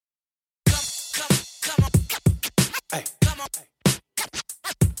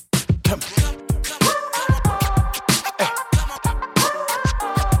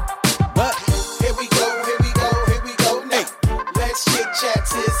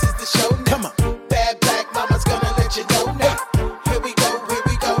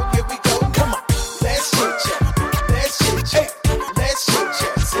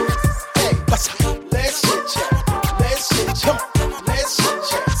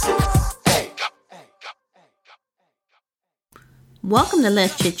Welcome to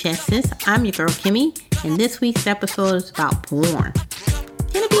Let's Chit Chat Sis. I'm your girl Kimmy, and this week's episode is about porn.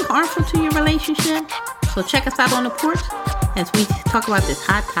 Can it be harmful to your relationship? So check us out on the porch as we talk about this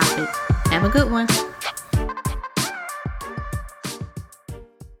hot topic. Have a good one.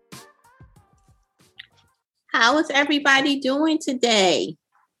 How is everybody doing today?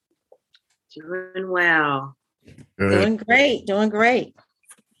 Doing well. Good. Doing great.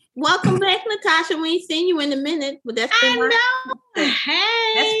 Welcome back, Natasha. We ain't seen you in a minute, but that's been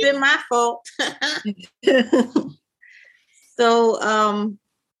my fault. So,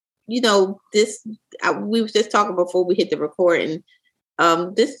 we was just talking before we hit the recording.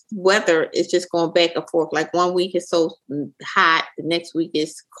 This weather is just going back and forth. Like one week is so hot, the next week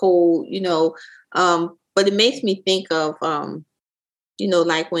is cold. But it makes me think of,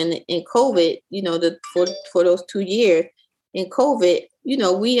 like when in COVID, for those 2 years in COVID.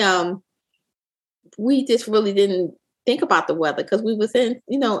 We just really didn't think about the weather because we was inside.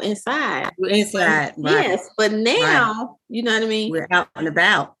 Inside, right. Yes, but now, you know what I mean? We're out and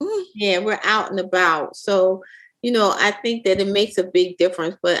about. Yeah, we're out and about. So, I think that it makes a big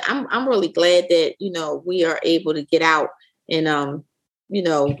difference. But I'm really glad that, we are able to get out and,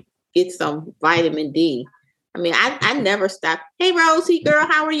 get some vitamin D. I mean, I never stop. Hey, Rosie, girl,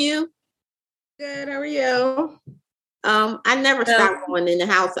 how are you? Good, how are you? I never stopped going in the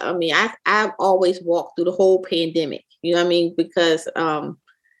house. I mean, I've always walked through the whole pandemic, you know what I mean? Because I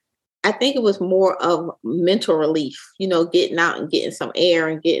think it was more of mental relief, getting out and getting some air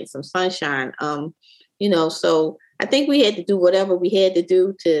and getting some sunshine. So I think we had to do whatever we had to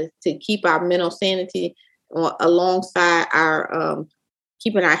do to keep our mental sanity alongside our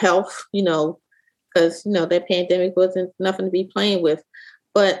keeping our health, because, that pandemic wasn't nothing to be playing with.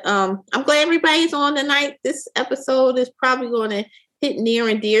 But I'm glad everybody's on tonight. This episode is probably going to hit near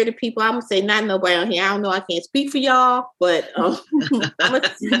and dear to people. I'm going to say not nobody on here. I don't know. I can't speak for y'all, but I'm going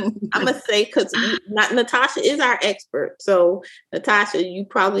to say because Natasha is our expert. So, Natasha, you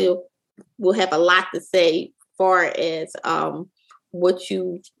probably will have a lot to say as far as what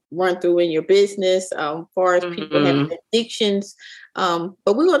you run through in your business, as far as people having addictions. But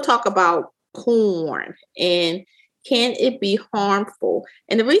we're going to talk about porn and can it be harmful?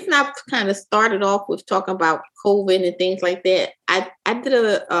 And the reason I've kind of started off with talking about COVID and things like that, I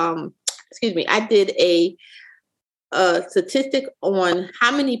did a statistic on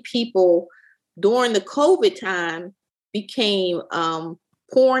how many people during the COVID time became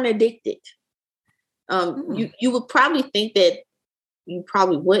porn addicted. You would probably think that you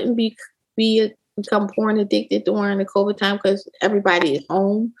probably wouldn't become porn addicted during the COVID time because everybody is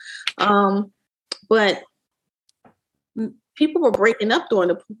home. But people were breaking up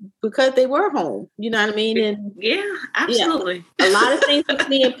because they were home. You know what I mean? And yeah, absolutely. Yeah, a lot of things were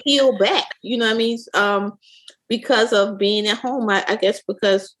being peeled back. You know what I mean? Because of being at home, I guess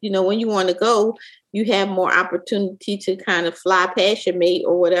because, when you want to go, you have more opportunity to kind of fly past your mate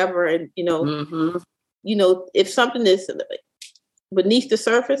or whatever. And, if something is beneath the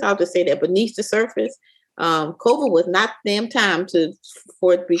surface, I'll just say that beneath the surface, COVID was not the damn time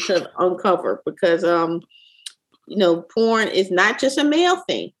for it to become uncovered because, porn is not just a male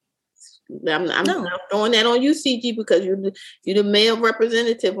thing. I'm not throwing that on you, CG, because you're the male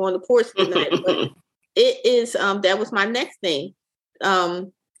representative on the porch tonight. But it is that was my next thing.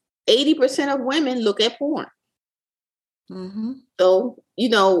 80% of women look at porn. Mm-hmm. So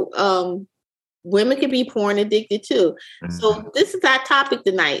women can be porn addicted too. Mm-hmm. So this is our topic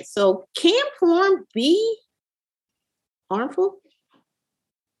tonight. So can porn be harmful?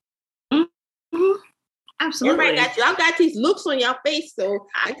 Mm-hmm. Absolutely. Y'all got these looks on your face, so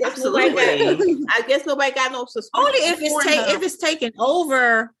I guess nobody got no suspicion. Only if it's taken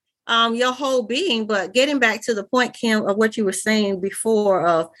over your whole being. But getting back to the point, Kim, of what you were saying before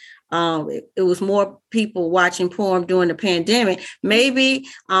of it was more people watching porn during the pandemic. Maybe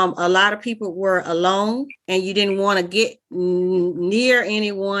a lot of people were alone and you didn't want to get near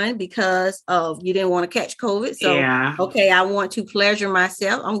anyone because you didn't want to catch COVID. So, okay, I want to pleasure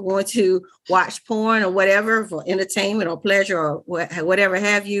myself. I'm going to watch porn or whatever for entertainment or pleasure or whatever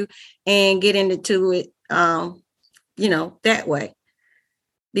have you, and get into it, that way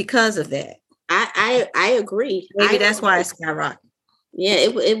because of that. I agree. Maybe that's why it's skyrocketed. Yeah,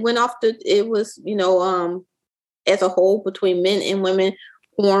 it went off as a whole between men and women,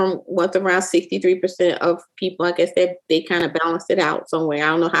 porn was around 63% of people. I guess they kind of balanced it out somewhere. I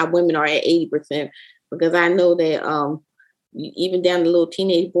don't know how women are at 80% because I know that even down to little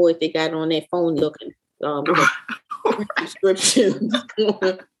teenage boys, they got on their phone looking prescriptions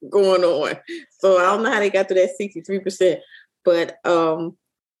going on. So I don't know how they got to that 63%. But how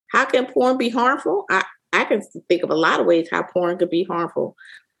can porn be harmful? I can think of a lot of ways how porn could be harmful.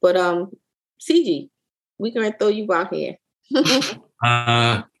 But CG, we're gonna throw you out here.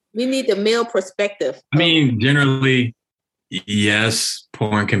 We need the male perspective. I mean, generally, yes,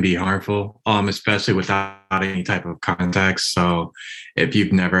 porn can be harmful, especially without any type of context. So if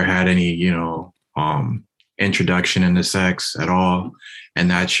you've never had any, introduction into sex at all, and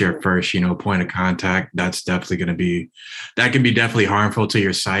that's your first, point of contact, that's definitely going to be, that can be definitely harmful to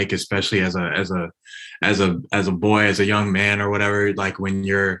your psyche, especially as a boy, as a young man or whatever. Like when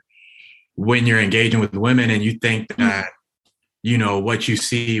you're engaging with women and you think that, what you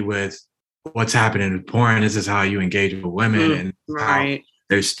see with what's happening with porn, this is how you engage with women and how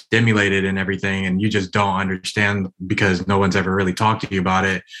they're stimulated and everything. And you just don't understand because no one's ever really talked to you about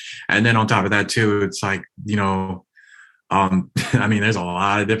it. And then on top of that too, it's like, I mean, there's a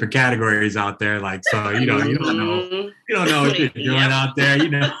lot of different categories out there. Like, so, you don't know what you're doing out there. You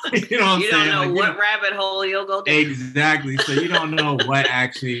know what I'm saying? You don't know what rabbit hole you'll go down. Exactly. So you don't know what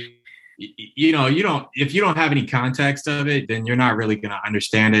actually, if you don't have any context of it, then you're not really going to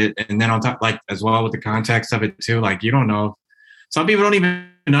understand it. And then on top, like as well with the context of it too, like you don't know. Some people don't even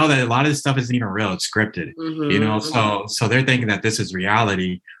know that a lot of this stuff isn't even real. It's scripted, so they're thinking that this is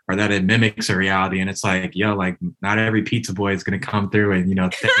reality or that it mimics a reality. And it's like, like not every pizza boy is going to come through and, take you know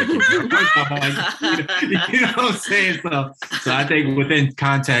what I'm saying? So I think within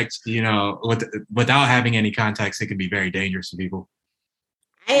context, without having any context, it can be very dangerous to people.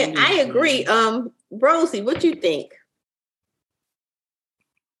 I agree. Rosie, what you think?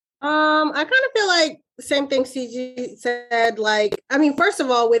 I kind of feel like the same thing CG said. Like, I mean, first of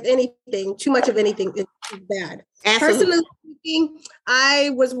all, with anything, too much of anything is bad. Absolutely. Personally speaking,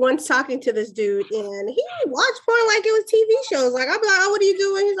 I was once talking to this dude and he watched porn like it was TV shows. Like, I'd be like, oh, what are you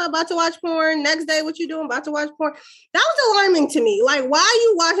doing? He's like, about to watch porn. Next day, what you doing? About to watch porn. That was alarming to me. Like, why are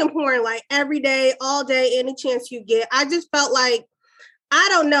you watching porn like every day, all day, any chance you get? I just felt like, I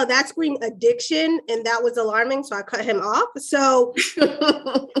don't know, that screamed addiction and that was alarming. So I cut him off. So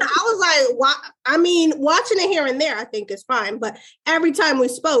I was like, why? I mean, watching it here and there, I think is fine. But every time we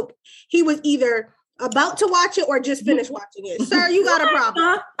spoke, he was either about to watch it or just finished watching it. Sir, you got a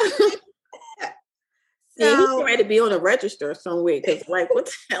problem. So, he's ready to be on a register somewhere because like, what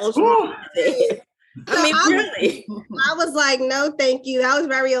the hell is wrong with it? I mean, really. I was like, no, thank you. That was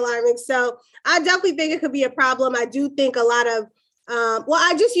very alarming. So I definitely think it could be a problem. I do think a lot of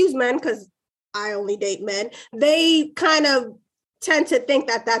I just use men because I only date men. They kind of tend to think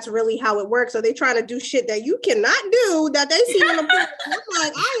that that's really how it works. So they try to do shit that you cannot do that they see on the porn. I'm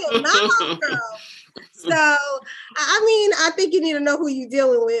like, I am not a girl. So, I mean, I think you need to know who you're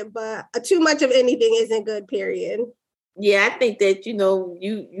dealing with, but too much of anything isn't good, period. Yeah, I think that,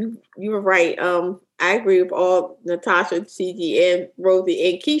 you were right. I agree with all Natasha, CG, and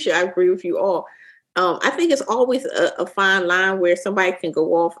Rosie, and Keisha. I agree with you all. I think it's always a fine line where somebody can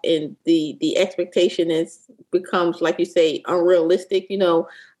go off and the expectation becomes, like you say, unrealistic, and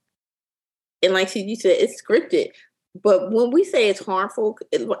like you said, it's scripted. But when we say it's harmful,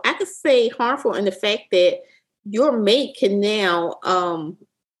 I could say harmful in the fact that your mate can now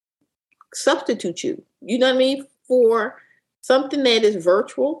substitute you, you know what I mean, for something that is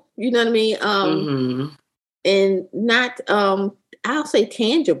virtual, you know what I mean, and not I'll say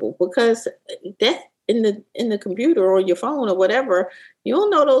tangible, because that's in the computer or your phone or whatever. You don't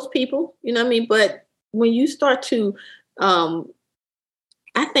know those people, you know what I mean? But when you start to,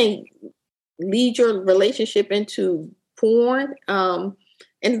 I think, lead your relationship into porn, and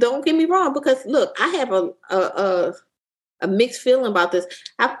don't get me wrong, because look, I have a mixed feeling about this.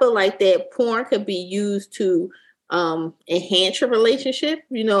 I feel like that porn could be used to enhance your relationship.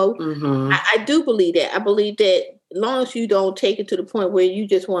 I do believe that. I believe that as long as you don't take it to the point where you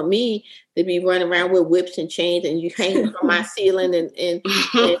just want me to be running around with whips and chains and you hanging from my ceiling and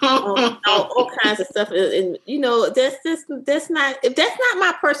all kinds of stuff. And that's not, if that's not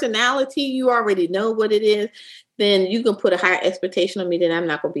my personality, you already know what it is, then you can put a higher expectation on me, then I'm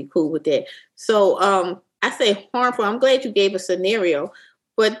not going to be cool with that. So I say harmful. I'm glad you gave a scenario,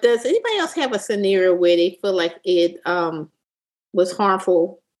 but does anybody else have a scenario where they feel like it was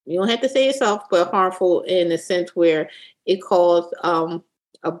harmful? You don't have to say yourself, but harmful in the sense where it caused a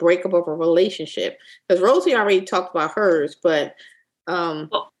breakup of a relationship. Because Rosie already talked about hers, but I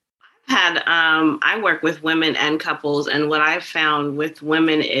work with women and couples, and what I've found with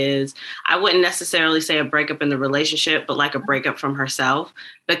women is I wouldn't necessarily say a breakup in the relationship, but like a breakup from herself.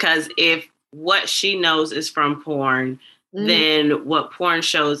 Because if what she knows is from porn, then what porn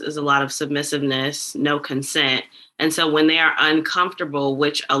shows is a lot of submissiveness, no consent. And so when they are uncomfortable,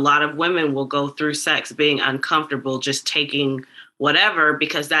 which a lot of women will go through sex being uncomfortable, just taking whatever,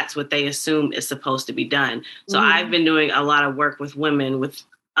 because that's what they assume is supposed to be done. So I've been doing a lot of work with women with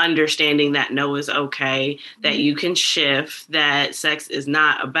understanding that no is okay, that you can shift, that sex is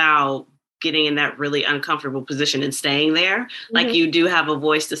not about getting in that really uncomfortable position and staying there. Like you do have a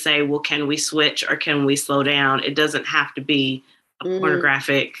voice to say, well, can we switch or can we slow down? It doesn't have to be a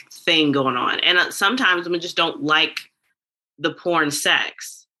pornographic thing going on. And sometimes women just don't like the porn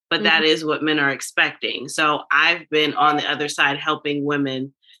sex, but that is what men are expecting. So I've been on the other side helping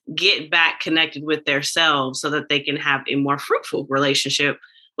women get back connected with themselves so that they can have a more fruitful relationship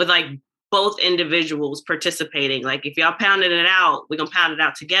with like both individuals participating. Like if y'all pounding it out, we're gonna pound it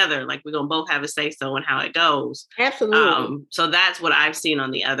out together. Like we're gonna both have a say so in how it goes. Absolutely. So that's what I've seen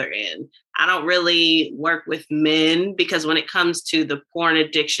on the other end. I don't really work with men because when it comes to the porn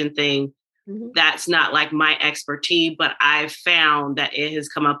addiction thing, that's not like my expertise, but I've found that it has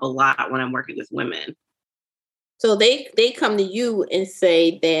come up a lot when I'm working with women. So they come to you and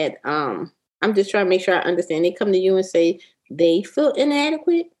say that, I'm just trying to make sure I understand. They come to you and say they feel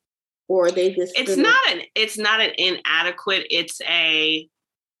inadequate, or they just it's not an inadequate. It's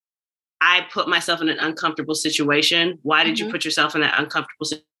I put myself in an uncomfortable situation. Why did you put yourself in that uncomfortable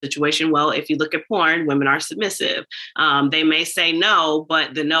situation? Well, if you look at porn, women are submissive. They may say no,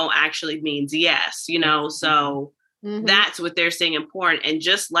 but the no actually means yes, you know? So that's what they're seeing in porn. And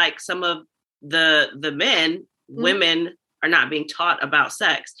just like some of the men, women are not being taught about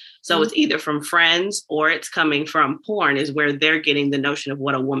sex. So it's either from friends or it's coming from porn is where they're getting the notion of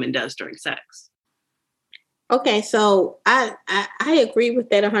what a woman does during sex. Okay, so I agree with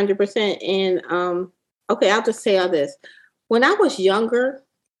that 100%. And okay, I'll just say all this. When I was younger,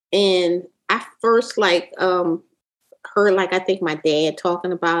 and I first heard I think my dad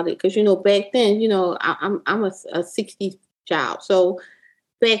talking about it, because back then I'm a 60s child, so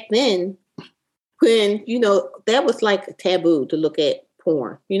back then when that was like a taboo to look at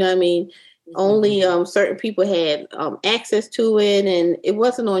porn. You know what I mean? Only certain people had access to it, and it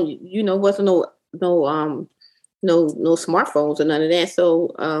wasn't on. Wasn't no smartphones or none of that.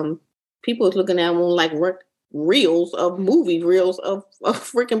 So people was looking at them on like reels of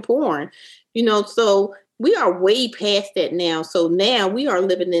freaking porn, so we are way past that now. So now we are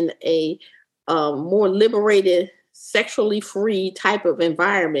living in a more liberated, sexually free type of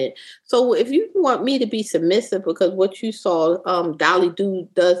environment. So if you want me to be submissive because what you saw Dolly do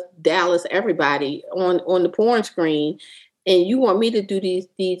does Dallas everybody on the porn screen, and you want me to do these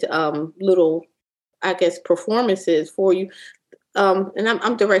little, I guess, performances for you. And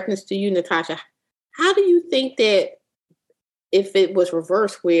I'm directing this to you, Natasha. How do you think that if it was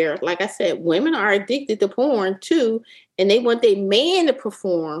reversed, where, like I said, women are addicted to porn too, and they want their man to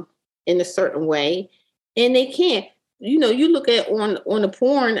perform in a certain way, and they can't? You look at on the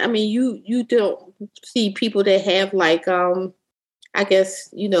porn. I mean, you don't see people that have like I guess,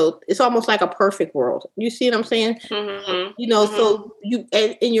 it's almost like a perfect world. You see what I'm saying? So you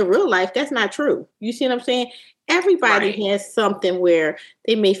in your real life, that's not true. You see what I'm saying? Everybody has something where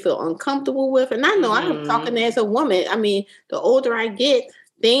they may feel uncomfortable with. And I know I'm talking as a woman. I mean, the older I get,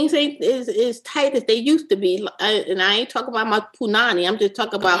 things ain't as tight as they used to be. And I ain't talking about my punani. I'm just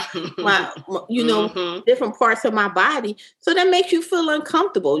talking about my different parts of my body. So that makes you feel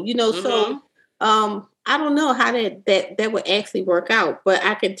uncomfortable, so I don't know how that would actually work out, but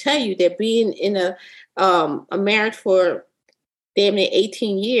I can tell you that being in a marriage for damn near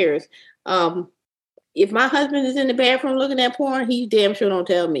 18 years, if my husband is in the bathroom looking at porn, he damn sure don't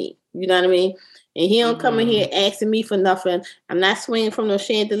tell me. You know what I mean? And he don't come in here asking me for nothing. I'm not swinging from no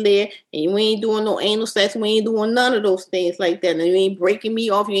chandelier, and we ain't doing no anal sex. We ain't doing none of those things like that. And you ain't breaking me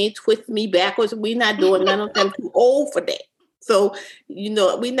off. You ain't twisting me backwards. We not doing none of them. I'm too old for that. So,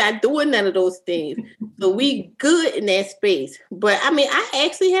 we're not doing none of those things. So we good in that space. But I mean, I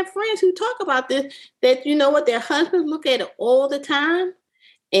actually have friends who talk about this, that their husbands look at it all the time,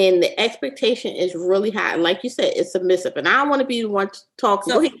 and the expectation is really high. And like you said, it's submissive. And I don't want to be the one to talk.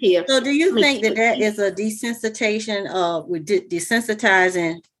 So, go ahead here. So do you think that is a desensitization of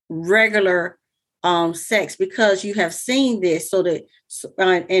desensitizing regular sex, because you have seen this, so that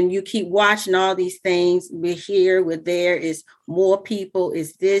and you keep watching all these things, we're here, we're there, is more people,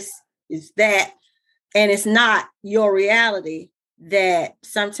 is this, is that, and it's not your reality, that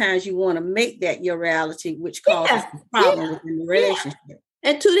sometimes you want to make that your reality, which causes a problem within the relationship.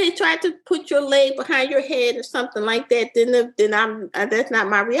 Until they try to put your leg behind your head or something like that, then I'm that's not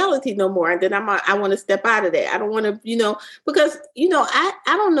my reality no more. And then I want to step out of that. I don't want to, because I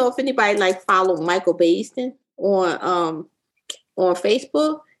don't know if anybody follow Michael Baston on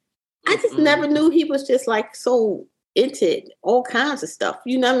Facebook. I just never knew he was just so into all kinds of stuff.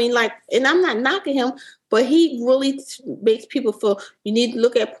 You know what I mean? Like, and I'm not knocking him, but he really makes people feel you need to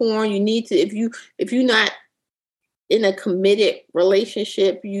look at porn. You need to, if you're not in a committed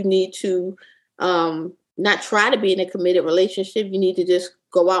relationship, you need to not try to be in a committed relationship. You need to just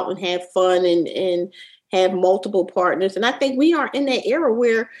go out and have fun and have multiple partners. And I think we are in that era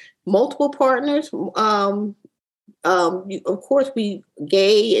where multiple partners, of course, we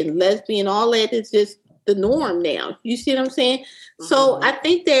gay and lesbian, all that is just the norm now. You see what I'm saying? Mm-hmm. So I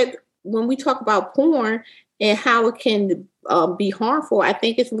think that when we talk about porn and how it can be harmful, I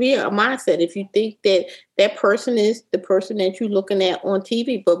think it's really a mindset. If you think that that person is the person that you're looking at on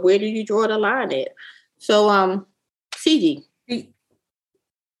TV, but where do you draw the line at? So, CG,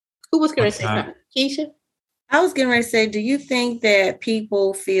 who was going to say something? Keisha? I was getting ready to say, do you think that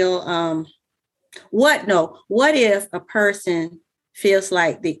people feel, what if a person feels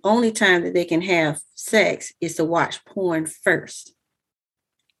like the only time that they can have sex is to watch porn first?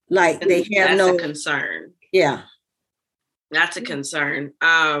 Like they have that's a concern. Yeah. That's a concern.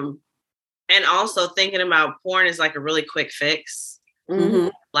 And also thinking about porn is like a really quick fix. Mm-hmm.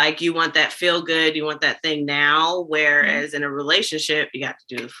 Like you want that feel good, you want that thing now. Whereas in a relationship, you got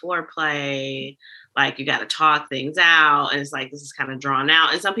to do the foreplay, like you got to talk things out. And it's like, this is kind of drawn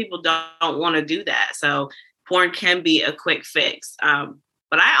out. And some people don't want to do that. So porn can be a quick fix.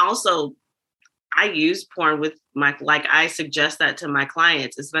 But I use porn with I suggest that to my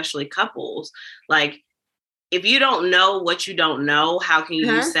clients, especially couples. Like, if you don't know what you don't know, how can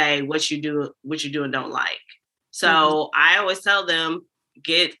you say what you do and don't like? So I always tell them,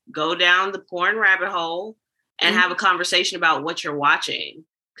 go down the porn rabbit hole and have a conversation about what you're watching.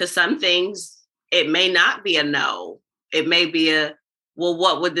 Because some things, it may not be a no. It may be well,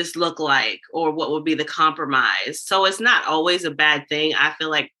 what would this look like? Or what would be the compromise? So it's not always a bad thing. I feel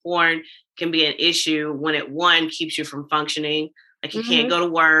like porn can be an issue when it, keeps you from functioning. Like you can't go to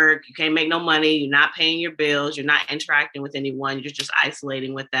work, you can't make no money, you're not paying your bills, you're not interacting with anyone, you're just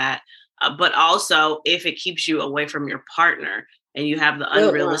isolating with that. But also if it keeps you away from your partner and you have the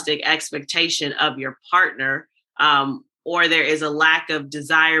unrealistic expectation of your partner, or there is a lack of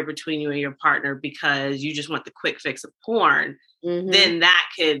desire between you and your partner because you just want the quick fix of porn, then that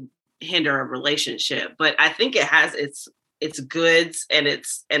could hinder a relationship. But I think it has its goods and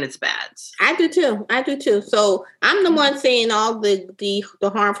its bads. I do too. So I'm the one saying all the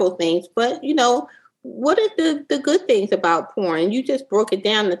harmful things, but what are the good things about porn? You just broke it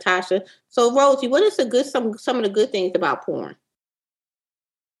down, Natasha. So Rosie, what is some of the good things about porn?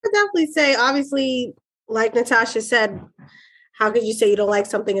 I definitely say, obviously, like Natasha said, how could you say you don't like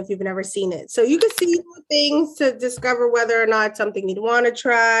something if you've never seen it? So you can see things to discover whether or not it's something you'd want to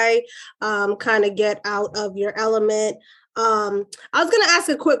try, kind of get out of your element. I was going to ask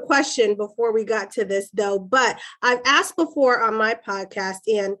a quick question before we got to this, though, but I've asked before on my podcast,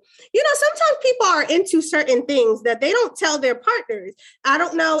 and, sometimes people are into certain things that they don't tell their partners. I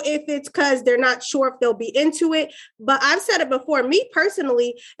don't know if it's because they're not sure if they'll be into it, but I've said it before. Me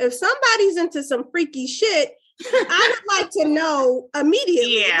personally, if somebody's into some freaky shit, I would like to know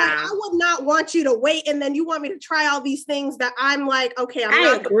immediately. Yeah. Like, I would not want you to wait and then you want me to try all these things that I'm like, okay,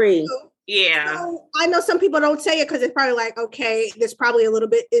 I agree. Yeah. So I know some people don't say it because it's probably like, okay, this probably a little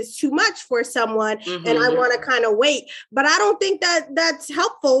bit is too much for someone and I want to kind of wait. But I don't think that that's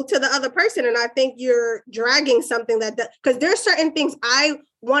helpful to the other person. And I think you're dragging something because there's certain things I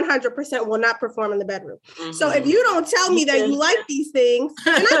 100% will not perform in the bedroom. So if you don't tell me that you like these things,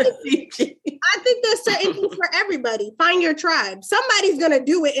 then I think there's certain things for everybody. Find your tribe. Somebody's going to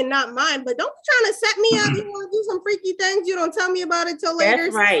do it and not mine, but don't be trying to set me up. You want to do some freaky things. You don't tell me about it till later.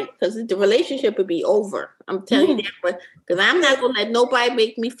 That's right. Because the relationship would be over. I'm telling you that. Because I'm not going to let nobody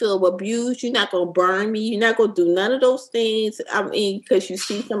make me feel abused. You're not going to burn me. You're not going to do none of those things. I mean, because you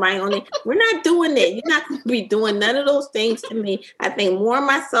see somebody on it. We're not doing that. You're not going to be doing none of those things to me. I think more of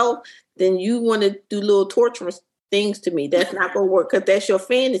myself than you want to do little torturous things to me. That's not going to work because that's your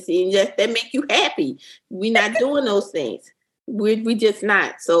fantasy. And that make you happy. We're not doing those things. We just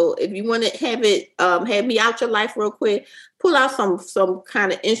not. So if you want to have it, have me out your life real quick, pull out some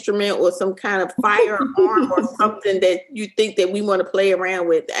kind of instrument or some kind of firearm or something that you think that we want to play around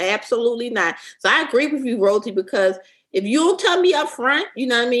with. Absolutely not. So I agree with you, Rosie, because if you don't tell me up front, you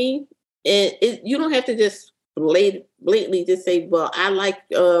know what I mean? You don't have to just blatantly just say, well, I like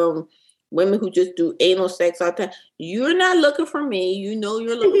women who just do anal sex all the time. You're not looking for me. You're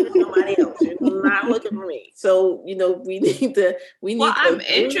looking for somebody else. You're not looking for me. So, we need to. I'm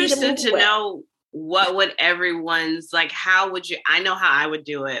interested to know what would everyone's like. How would you? I know how I would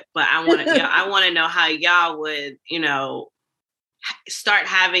do it, but I want to. I want to know how y'all would. start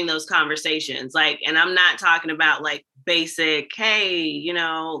having those conversations. Like, and I'm not talking about like basic, hey, you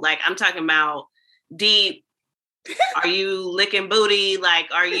know, like I'm talking about deep. Are you licking booty? Like,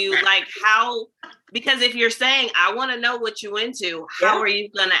 are you like how? Because if you're saying, I want to know what you into, how are you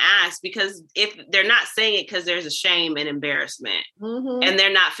going to ask? Because if they're not saying it because there's a shame and embarrassment and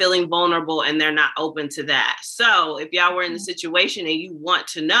they're not feeling vulnerable and they're not open to that. So if y'all were in the situation and you want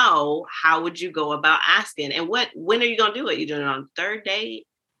to know, how would you go about asking? And when are you going to do it? You doing it on the third date?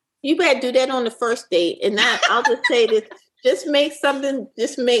 You better do that on the first date. And I'll just say this. See,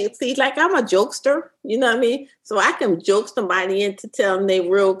 like I'm a jokester, you know what I mean? So I can joke somebody into telling their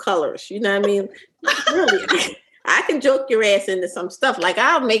real colors, you know what I mean? Like, really, I can joke your ass into some stuff. Like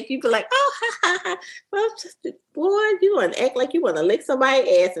I'll make people like, oh, ha, ha, ha. Well, just, boy, you want to act like you want to lick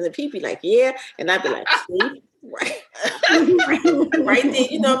somebody's ass. And the people be like, yeah. And I'd be like, see? Right. Right there,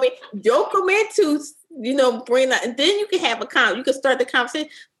 you know what I mean? Joke them into, you know, bring that. And then you can have you can start the conversation.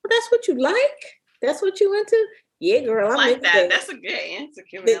 Well, that's what you like? That's what you into? Yeah, girl, I like that. That's a good answer,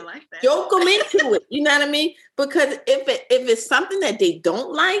 Kimmy. I like that. Joke them into it. You know what I mean? Because if it's something that they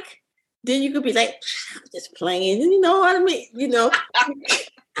don't like, then you could be like, I'm just playing. You know what I mean? You know,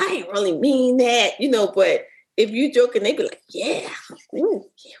 I ain't really mean that. You know, but if you joking, they be like, yeah.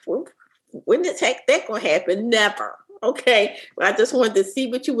 When the heck that gonna happen? Never. Okay. Well, I just wanted to see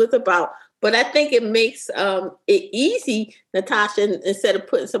what you was about. But I think it makes it easy, Natasha, instead of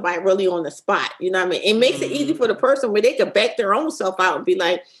putting somebody really on the spot. You know what I mean? It makes it easy for the person where they can back their own self out and be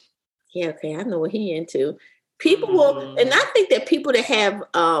like, yeah, okay, I know what he into. People will, and I think that people that have,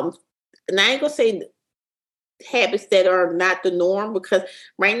 and I ain't gonna say habits that are not the norm, because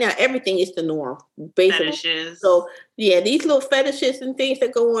right now everything is the norm. Basically. Fetishes. So yeah, these little fetishes and things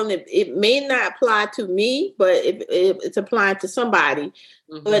that go on, it may not apply to me, but it's applying to somebody.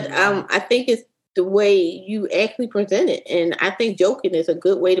 But I think it's the way you actually present it, and I think joking is a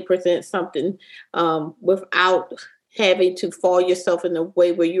good way to present something without having to fall yourself in a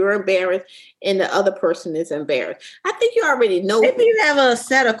way where you're embarrassed and the other person is embarrassed. I think you already know. Maybe you have a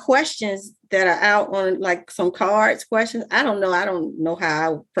set of questions that are out on like some cards questions. I don't know. I don't know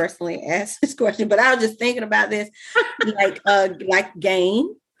how I personally ask this question, but I was just thinking about this, like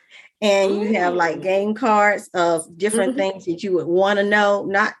game. And you have like game cards of different things that you would want to know,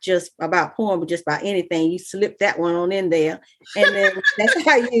 not just about porn, but just about anything. You slip that one on in there, and then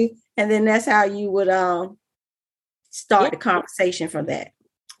that's how you would start the conversation from that.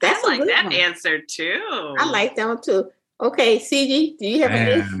 That's like that one. Answer too. I like that one too. Okay, CG, do you have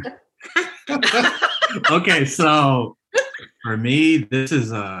an answer? Okay, so for me, this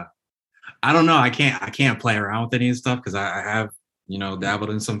is I don't know. I can't play around with any of this stuff because I have, you know,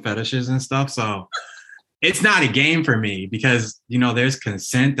 dabbled in some fetishes and stuff. So it's not a game for me because, you know, there's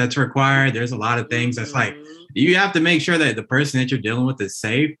consent that's required. There's a lot of things that's like, you have to make sure that the person that you're dealing with is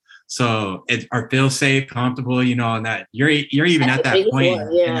safe. So or feel safe, comfortable, you know, and that you're even at that point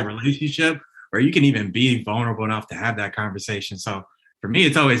in the relationship where you can even be vulnerable enough to have that conversation. So for me,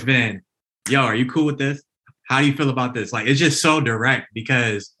 it's always been, yo, are you cool with this? How do you feel about this? Like, it's just so direct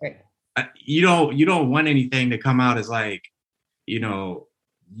because you don't want anything to come out as like, you know,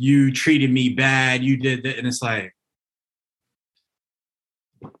 you treated me bad, you did that, and it's like,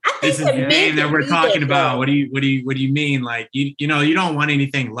 this is the game that we're talking about. What do you mean? Like, you know, you don't want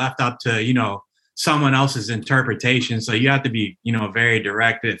anything left up to, you know, someone else's interpretation. So you have to be, you know, very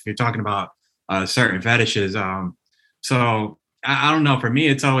direct if you're talking about certain fetishes. So I don't know. For me,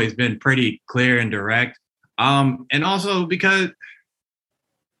 it's always been pretty clear and direct. And also because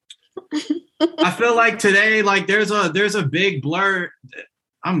I feel like today, like there's a big blur.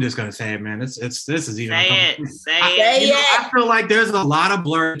 I'm just gonna say it, man. This is even. Say it. I feel like there's a lot of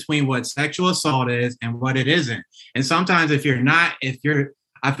blur between what sexual assault is and what it isn't. And sometimes I feel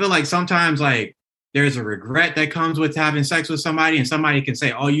like sometimes like there's a regret that comes with having sex with somebody, and somebody can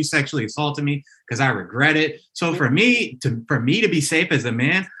say, "Oh, you sexually assaulted me," because I regret it. So for me to be safe as a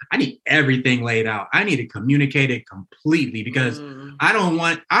man, I need everything laid out. I need to communicate it completely because I don't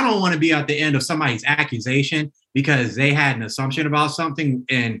want to be at the end of somebody's accusation because they had an assumption about something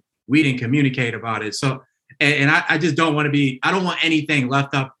and we didn't communicate about it. So, and I just don't want to be. I don't want anything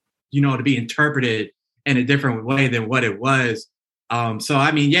left up, you know, to be interpreted in a different way than what it was. So,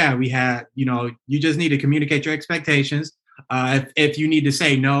 I mean, yeah, we had, you know, you just need to communicate your expectations. If you need to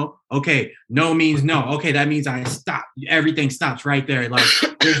say no, okay, no means no. Okay, that means I stop. Everything stops right there. Like,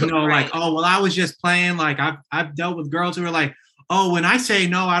 there's no like, oh, well, I was just playing. Like, I've dealt with girls who are like, oh, when I say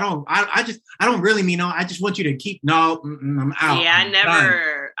no, I don't really mean no. I just want you to keep no. I'm out. Yeah, I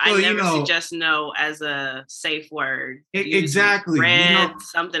never suggest no as a safe word. Exactly. Red,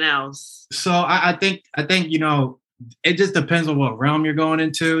 something else. So I think, you know, it just depends on what realm you're going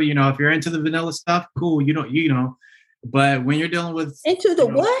into. You know, if you're into the vanilla stuff, cool. You know, but when you're dealing with Into the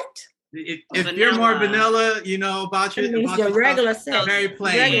what? If you're more vanilla, you know, about your regular stuff, very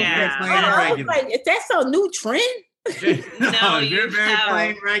plain, yeah. very plain and regular. Like, that's a new trend. No, you're very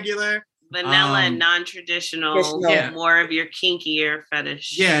plain, regular. Vanilla and non-traditional, more of your kinkier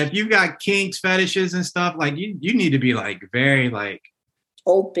fetish. Yeah, if you've got kinks, fetishes, and stuff, like you need to be like very like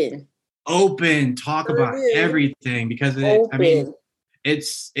open, talk about everything, because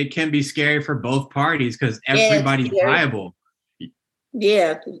it can be scary for both parties because everybody's liable.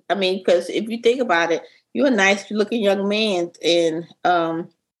 Yeah, I mean, because if you think about it, you're a nice-looking young man, and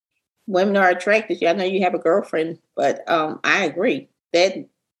women are attracted. I know you have a girlfriend, but I agree that.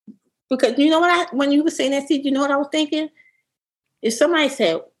 Because you know what, when you were saying that, you know what I was thinking? If somebody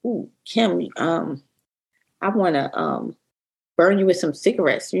said, "Ooh, Kim, I want to burn you with some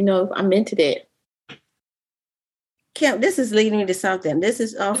cigarettes," you know, I'm into that. Kim, this is leading me to something. This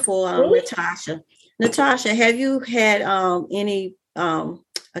is for Natasha. Natasha, have you had any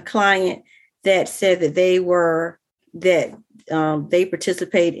a client that said that they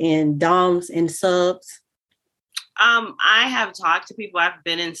participate in DOMs and subs? I have talked to people. I've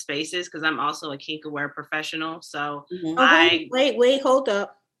been in spaces because I'm also a kink aware professional. So wait, hold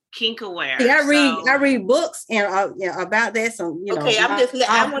up. Kink aware. Yeah, I read books and about that. So okay,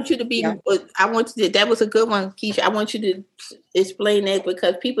 I want you to be. I want you to. That was a good one, Keisha. I want you to explain that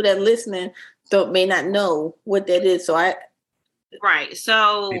because people that are listening may not know what that is. So Right.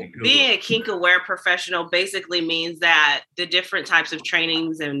 So being a kink aware professional basically means that the different types of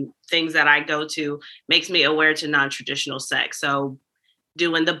trainings and things that I go to makes me aware to non-traditional sex. So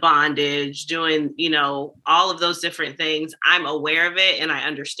doing the bondage, doing, all of those different things, I'm aware of it and I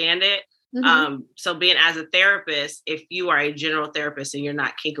understand it. Mm-hmm. So being as a therapist, if you are a general therapist and you're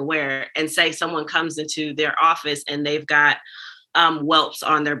not kink aware, and say someone comes into their office and they've got whelps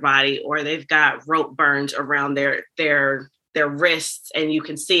on their body, or they've got rope burns around their wrists and you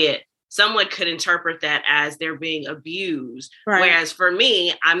can see it, someone could interpret that as they're being abused. Right. Whereas for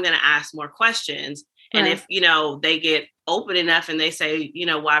me, I'm going to ask more questions. Right. And if, they get open enough and they say,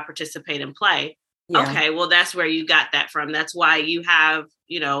 why participate and play? Yeah. Okay, well, that's where you got that from. That's why you have,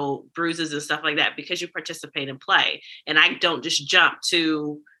 bruises and stuff like that, because you participate and play. And I don't just jump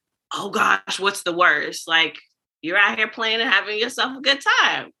to, oh gosh, what's the worst? Like, you're out here playing and having yourself a good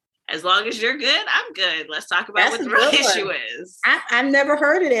time. As long as you're good, I'm good. Let's talk about what the real issue is. I've never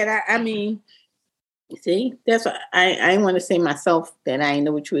heard of that. I mean, see, that's what I want to say myself that I didn't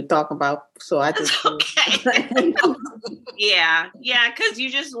know what you were talking about. So I just okay. Yeah,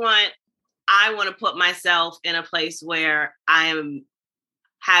 because I want to put myself in a place where I am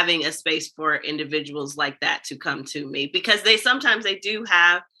having a space for individuals like that to come to me, because they do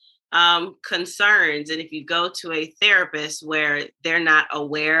have concerns. And if you go to a therapist where they're not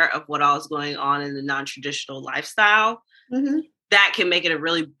aware of what all is going on in the non-traditional lifestyle, mm-hmm. that can make it a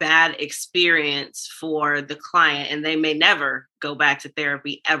really bad experience for the client, and they may never go back to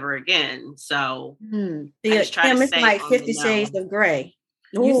therapy ever again. So it's like 50 Shades of Grey.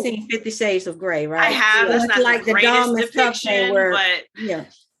 Ooh. You've seen 50 Shades of Grey, right? I have. It's not like the Dom depiction but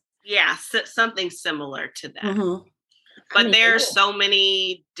something similar to that. Mm-hmm. But there's so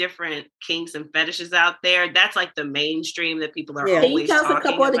many different kinks and fetishes out there. That's like the mainstream that people are always talking about. Can you tell us a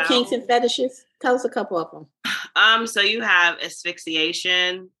couple of the kinks and fetishes? Tell us a couple of them. So you have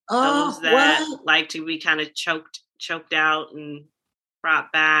asphyxiation. Those that like to be kind of choked out and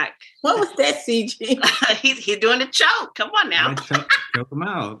brought back. What was that, CG? He's doing the choke. Come on now. Choke him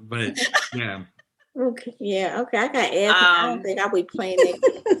out. But yeah. Okay. Yeah. Okay. I got asked. I don't think I'll be playing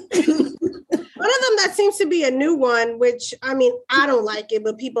it. One of them that seems to be a new one, which I mean, I don't like it,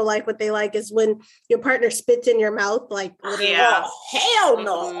 but people like what they like, is when your partner spits in your mouth. Like, hell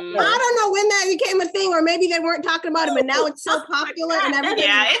no. I don't know when that became a thing, or maybe they weren't talking about it, but now it's so popular and everything.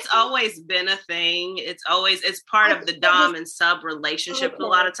 Yeah, it's always been a thing. It's part of the dom and sub relationship a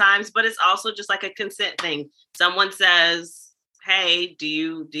lot of times, but it's also just like a consent thing. Someone says, "Hey, do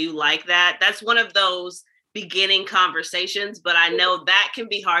you like that?" That's one of those beginning conversations, but I know that can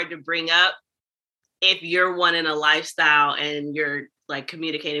be hard to bring up if you're one in a lifestyle and you're like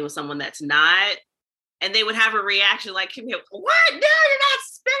communicating with someone that's not, and they would have a reaction like, what? No, you're not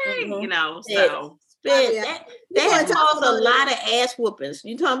spitting, mm-hmm. So. Spit. That caused a lot of ass whoopings.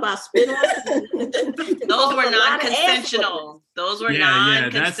 You talking about spit on? Those were non-consensual. Those were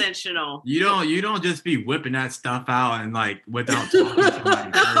non-consensual. You don't just be whipping that stuff out and like without talking to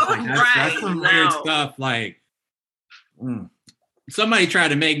somebody first. Like, that's some weird stuff. Like, somebody tried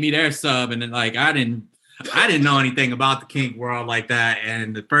to make me their sub, and then like I didn't know anything about the kink world like that.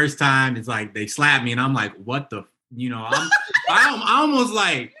 And the first time it's like they slapped me, and I'm like, what the I almost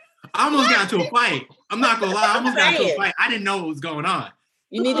got into a fight. I'm not gonna lie, I almost got into a fight. I didn't know what was going on.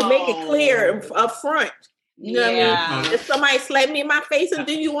 You need to make it clear up front. You know what I mean? If somebody slapped me in my face and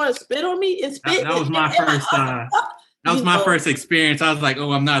then you want to spit on me and spit. That was my first. That was my first experience. I was like,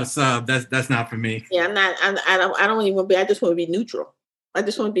 "Oh, I'm not a sub. That's not for me." Yeah, I'm not. I don't even want to be. I just want to be neutral. I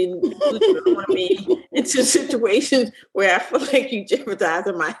just want to be neutral. I don't want to be into situations where I feel like you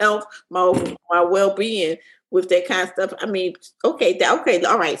jeopardizing my health, my well-being with that kind of stuff. I mean, okay,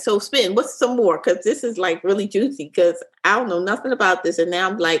 all right. So, spin. What's some more? Because this is like really juicy. Because I don't know nothing about this, and now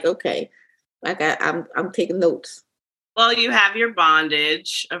I'm like, okay, like I'm taking notes. Well, you have your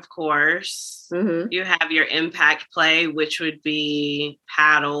bondage, of course. Mm-hmm. You have your impact play, which would be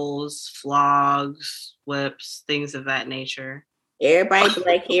paddles, flogs, whips, things of that nature. Everybody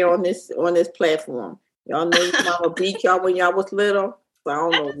black hair on this platform. Y'all know your mama beat y'all when y'all was little. So I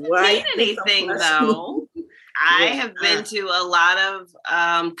don't know why. Anything though. I have been to a lot of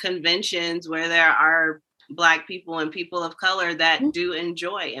conventions where there are Black people and people of color that do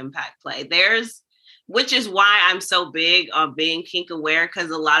enjoy impact play. Which is why I'm so big on being kink aware,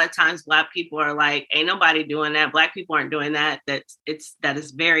 because a lot of times Black people are like, ain't nobody doing that. Black people aren't doing that. That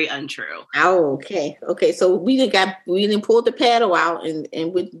is very untrue. Oh, okay. Okay. So we didn't pull the paddle out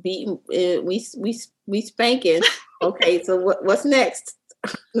and we beating, we spanking. Okay. So what's next?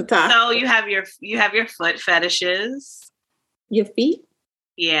 So you have your foot fetishes. Your feet?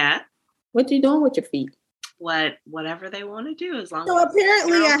 Yeah. What you doing with your feet? Whatever they want to do, as long so as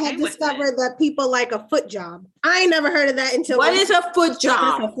apparently I had discovered that people like a foot job. I ain't never heard of that until. What is a foot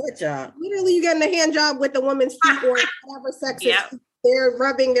job? What's a foot job? Literally, you getting a hand job with the woman's feet or whatever sex is. They're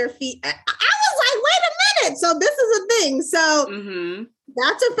rubbing their feet. I was like, wait a minute. So this is a thing. So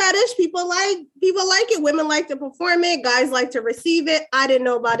that's a fetish. People like it. Women like to perform it. Guys like to receive it. I didn't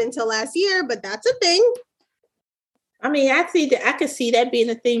know about it until last year, but that's a thing. I mean, I could see that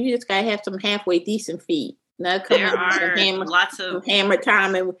being a thing. You just gotta have some halfway decent feet. Now there are lots of hammer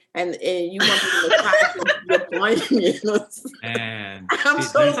time and you want to massage your point. And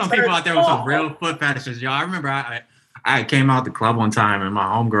there's some people out there with some real foot fetishes, y'all. I remember I came out the club one time and my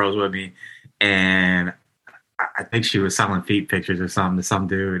homegirls with me, and I think she was selling feet pictures or something to some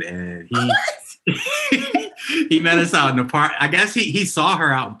dude, and he met us out in the park. I guess he saw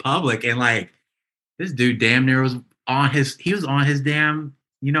her out in public, and like this dude damn near was on his damn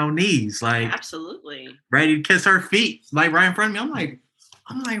knees, like absolutely ready to kiss her feet, like right in front of me.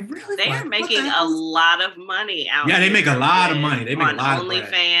 I'm like, really? They are making a lot of money out. Yeah, they make a lot of money. They make a lot on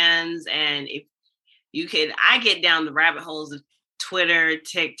OnlyFans, and if you could, I get down the rabbit holes of Twitter,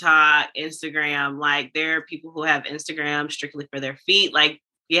 TikTok, Instagram. Like there are people who have Instagram strictly for their feet. Like,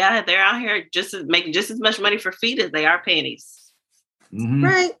 yeah, they're out here making just as much money for feet as they are panties. Mm-hmm.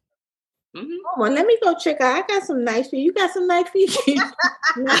 Right. Mm-hmm. Oh, well, let me go check out. I got some nice feet. You got some nice feet. I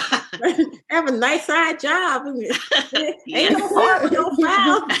have a nice side job. Ain't no harm, no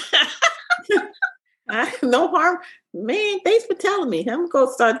foul. No harm. Man, thanks for telling me. I'm going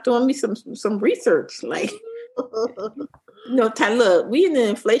to start doing me some research. Like, look, we in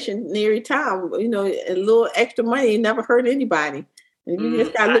an inflationary time. A little extra money never hurt anybody. And you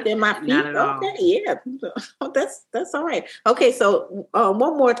just got to look at my feet. Okay, yeah. That's all right. Okay, so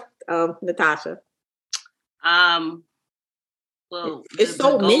one more, Natasha. Well, it's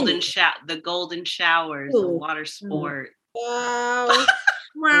so many. The golden showers, the water sport. Wow.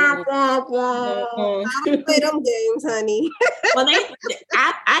 I don't play them games, honey. Well,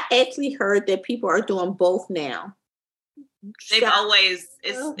 I actually heard that people are doing both now. They've always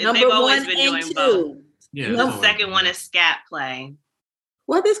been doing both. Yeah, the second one is scat play.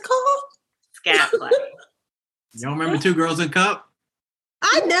 What is called? Scat play. You don't remember Two Girls in Cup?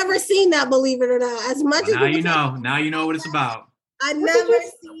 I've never seen that, believe it or not. As much as now you know. Now you know what it's about. I never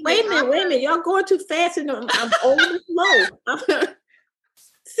seen. Wait a minute. Y'all going too fast and I'm old and slow.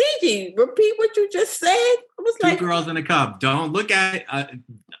 CG, repeat what you just said. I was Two Girls in a Cup. Don't look at it.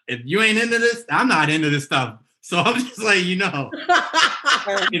 If you ain't into this, I'm not into this stuff. So I'm just letting you know.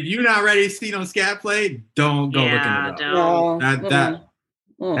 If you're not ready to see no scat play, don't go looking it up.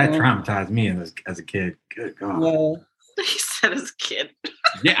 That traumatized me as a kid. Good God. Yeah. He said as a kid.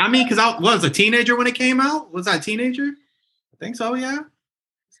 Yeah, I mean, because I was a teenager when it came out. Was I a teenager? I think so, yeah.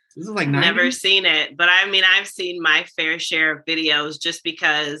 This is like 90s. Never seen it, but I mean, I've seen my fair share of videos just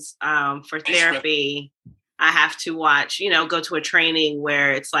because for therapy, I have to watch, go to a training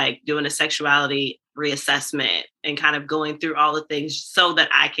where it's like doing a sexuality reassessment and kind of going through all the things so that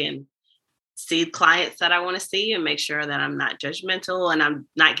I can see clients that I want to see and make sure that I'm not judgmental and I'm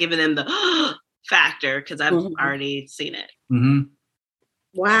not giving them the factor because I've already seen it. Mm-hmm.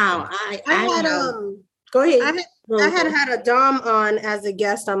 Wow. I had Go ahead. I had a Dom on as a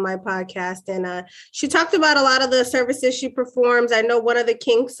guest on my podcast, and she talked about a lot of the services she performs. I know one of the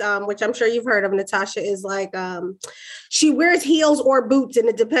kinks, which I'm sure you've heard of, Natasha, is like she wears heels or boots, and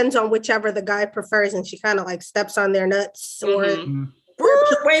it depends on whichever the guy prefers, and she kind of like steps on their nuts or.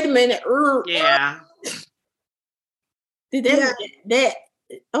 Wait a minute. Yeah. Did that?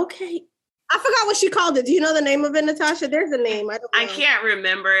 Okay. I forgot what she called it. Do you know the name of it, Natasha? There's a name. I can't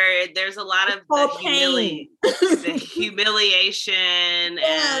remember. There's a lot of the humiliation.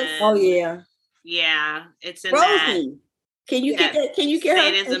 And, yeah, it's in Rosie. that. Can you get that? Can you get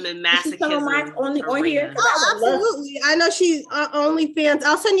sadism and masochism on here? Oh, absolutely. I know she's OnlyFans.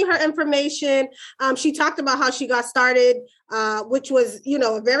 I'll send you her information. She talked about how she got started, which was,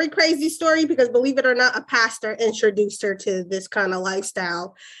 a very crazy story because, believe it or not, a pastor introduced her to this kind of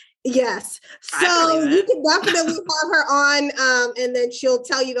lifestyle. Yes. So you can definitely have her on and then she'll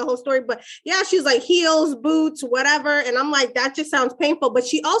tell you the whole story. But yeah, she's like heels, boots, whatever. And I'm like, that just sounds painful. But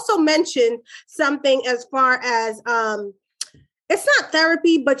she also mentioned something as far as it's not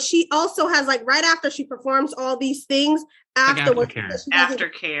therapy, but she also has like right after she performs all these things, afterwards,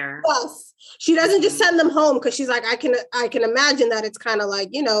 aftercare. Yes. She doesn't just send them home because she's like, I can imagine that it's kind of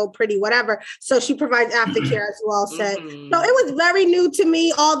like, pretty whatever. So she provides aftercare, as you all said. So it was very new to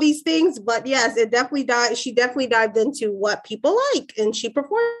me, all these things. But yes, it definitely she definitely dived into what people like and she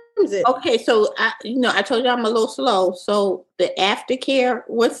performs it. Okay, so I told you I'm a little slow. So the aftercare,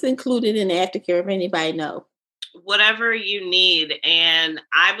 what's included in the aftercare if anybody know? Whatever you need. And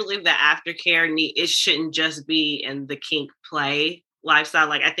I believe that aftercare it shouldn't just be in the kink play lifestyle.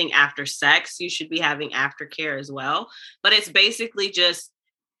 Like I think after sex, you should be having aftercare as well. But it's basically just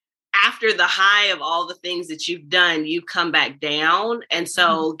after the high of all the things that you've done, you come back down. And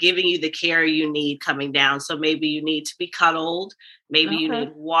so giving you the care you need coming down. So maybe you need to be cuddled. Maybe you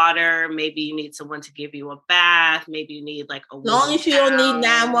need water. Maybe you need someone to give you a bath. Maybe you need like a long as you don't need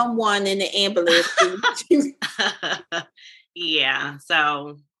 911 in the ambulance. Yeah.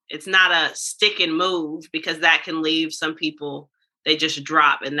 So it's not a stick and move because that can leave some people, they just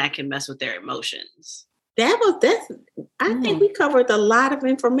drop and that can mess with their emotions. I think we covered a lot of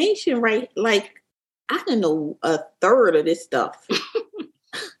information, right? Like, I don't know a third of this stuff.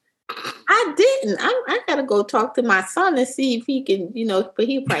 I didn't. I gotta go talk to my son and see if he can, but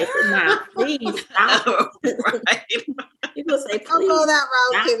he probably said, "Nah, please stop." Right. He will say, "Please go that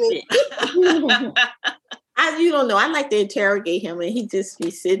route, Kimmy." You don't know. I like to interrogate him, and he just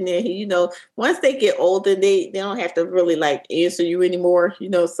be sitting there. Once they get older, they don't have to really like answer you anymore.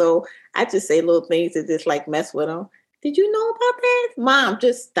 So I just say little things that just like mess with them. Did you know about that, Mom?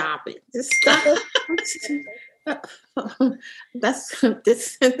 Just stop it. Just stop it. This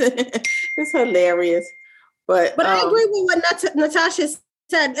it's hilarious. But I agree with what Natasha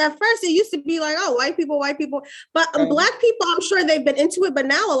said. At first, it used to be like, oh, white people. But Black people, I'm sure they've been into it. But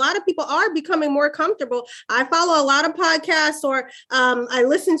now a lot of people are becoming more comfortable. I follow a lot of podcasts or I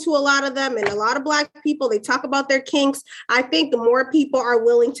listen to a lot of them and a lot of Black people, they talk about their kinks. I think the more people are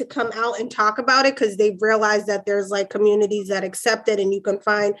willing to come out and talk about it because they've realized that there's like communities that accept it and you can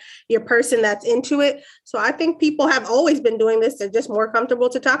find your person that's into it. So I think people have always been doing this. They're just more comfortable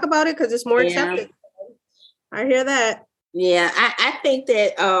to talk about it because it's more accepted. I hear that. Yeah, I think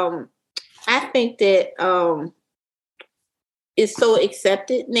that it's so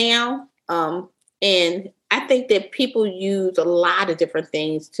accepted now. And I think that people use a lot of different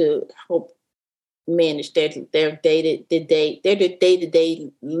things to help manage their day-to-day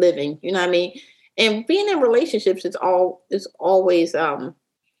living. You know what I mean? And being in relationships is always a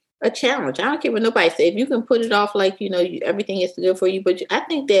challenge. I don't care what nobody says. If you can put it off like, everything is good for you. But I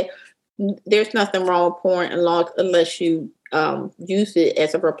think that there's nothing wrong with porn unless you use it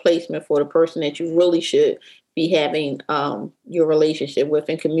as a replacement for the person that you really should be having your relationship with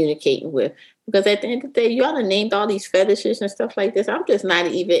and communicating with. Because at the end of the day, you all have named all these fetishes and stuff like this. I'm just not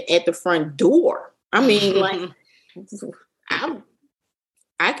even at the front door. I mean, like,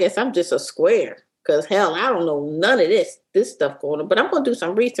 I guess I'm just a square. Because hell, I don't know none of this stuff going on. But I'm going to do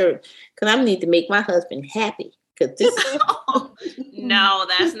some research because I need to make my husband happy. No,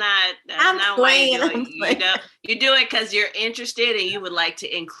 that's not why you do it. You do it because you're interested and you would like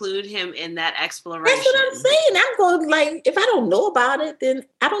to include him in that exploration. That's what I'm saying. I'm going like, if I don't know about it, then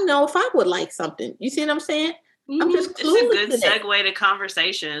I don't know if I would like something. You see what I'm saying? Mm-hmm. I'm just clueless. It's a good segue to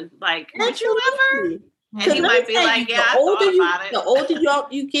conversation. Like, would you ever? And you might be like, yeah, I thought about it. The older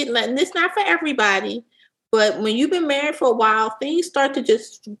you get, and it's not for everybody, but when you've been married for a while, things start to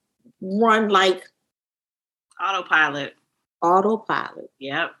just run like autopilot.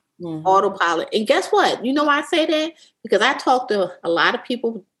 Yep. Mm-hmm. Autopilot. And guess what? You know why I say that? Because I talk to a lot of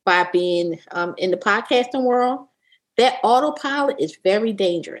people by being in the podcasting world, that autopilot is very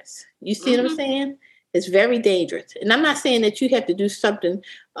dangerous. You see what I'm saying? It's very dangerous. And I'm not saying that you have to do something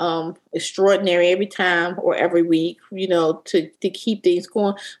extraordinary every time or every week, to keep things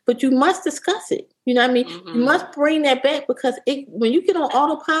going, but you must discuss it. You know what I mean? You must bring that back, because when you get on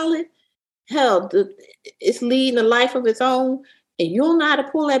autopilot, hell, it's leading a life of its own, and you don't know how to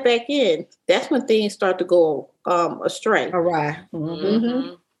pull that back in. That's when things start to go astray. All right.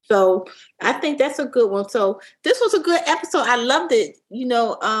 So I think that's a good one. So this was a good episode. I loved it.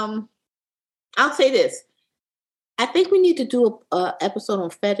 I'll say this. I think we need to do a episode on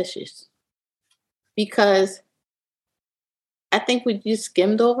fetishes, because I think we just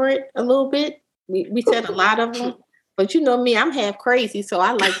skimmed over it a little bit. We said a lot of them, but you know me, I'm half crazy, so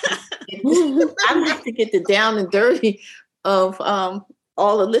I like to get the down and dirty of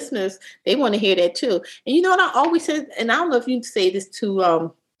all the listeners. They want to hear that too. And you know what I always said, and I don't know if you say this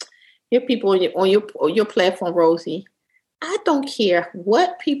to your people on your platform, Rosie. I don't care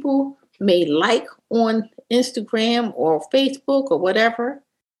what people may like on Instagram or Facebook or whatever.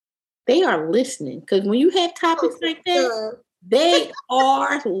 They are listening, because when you have topics like that, they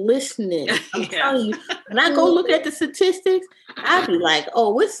are listening. I'm telling you. When I go look at the statistics, I'll be like,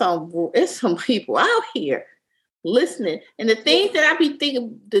 "Oh, it's some people out here listening." And the things that I be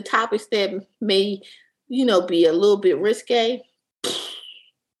thinking, the topics that may, be a little bit risque,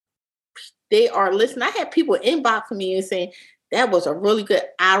 they are listening. I had people inboxing me and saying, "That was a really good,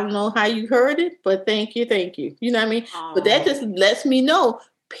 I don't know how you heard it, but thank you. You know what I mean?" Aww. But that just lets me know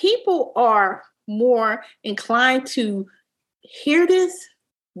people are more inclined to hear this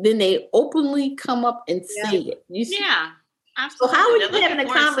than they openly come up and say it. You see? Yeah, absolutely. So how are you having a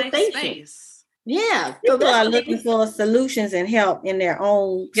conversation? Yeah. People are looking for solutions and help in their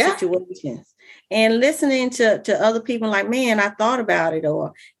own situations. And listening to other people like, "Man, I thought about it,"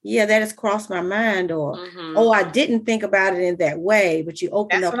 or "Yeah, that has crossed my mind," or "Oh, I didn't think about it in that way," but you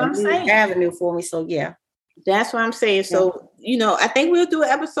opened up a new avenue for me. So yeah. That's what I'm saying. So, I think we'll do an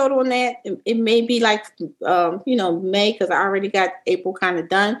episode on that. It may be like, May, because I already got April kind of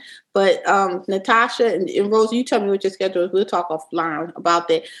done. But Natasha and Rosie, you tell me what your schedule is. We'll talk offline about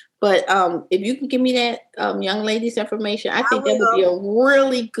that. But if you can give me that young lady's information, I think that would be a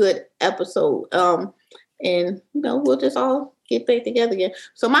really good episode. And, we'll just all get back together again.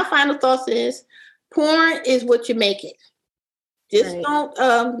 So my final thoughts is, porn is what you make it. Just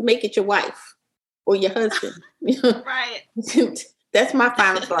don't make it your wife or your husband. Right. That's my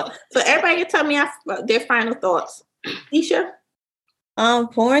final thought. So everybody can tell me their final thoughts. Isha?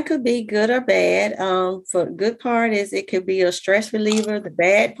 Porn could be good or bad. For the good part is it could be a stress reliever. The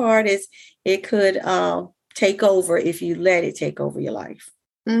bad part is it could take over if you let it take over your life.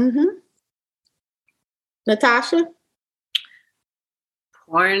 Natasha?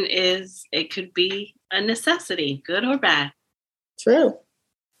 Porn it could be a necessity, good or bad. True.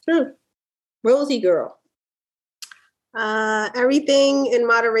 Rosie girl. Everything in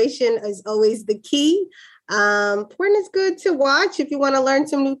moderation is always the key. Porn is good to watch if you want to learn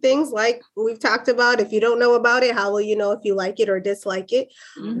some new things, like we've talked about. If you don't know about it, how will you know if you like it or dislike it?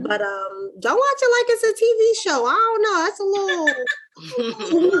 But don't watch it like it's a TV show. I don't know. That's a little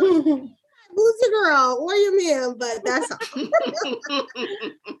lose your girl or your man, but that's all.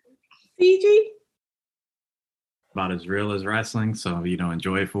 CG? About as real as wrestling, so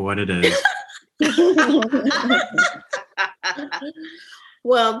enjoy it for what it is.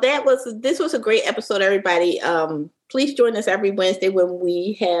 Well, this was a great episode, everybody. Please join us every Wednesday when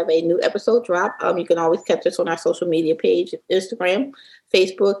we have a new episode drop. You can always catch us on our social media page, Instagram,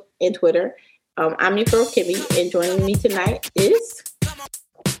 Facebook, and Twitter. I'm your girl, Kimmy, and joining me tonight is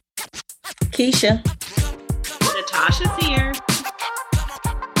Keisha. Natasha's here.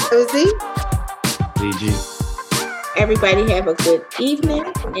 Rosie. DG. Everybody have a good evening,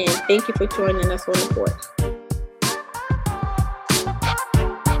 and thank you for joining us on the porch.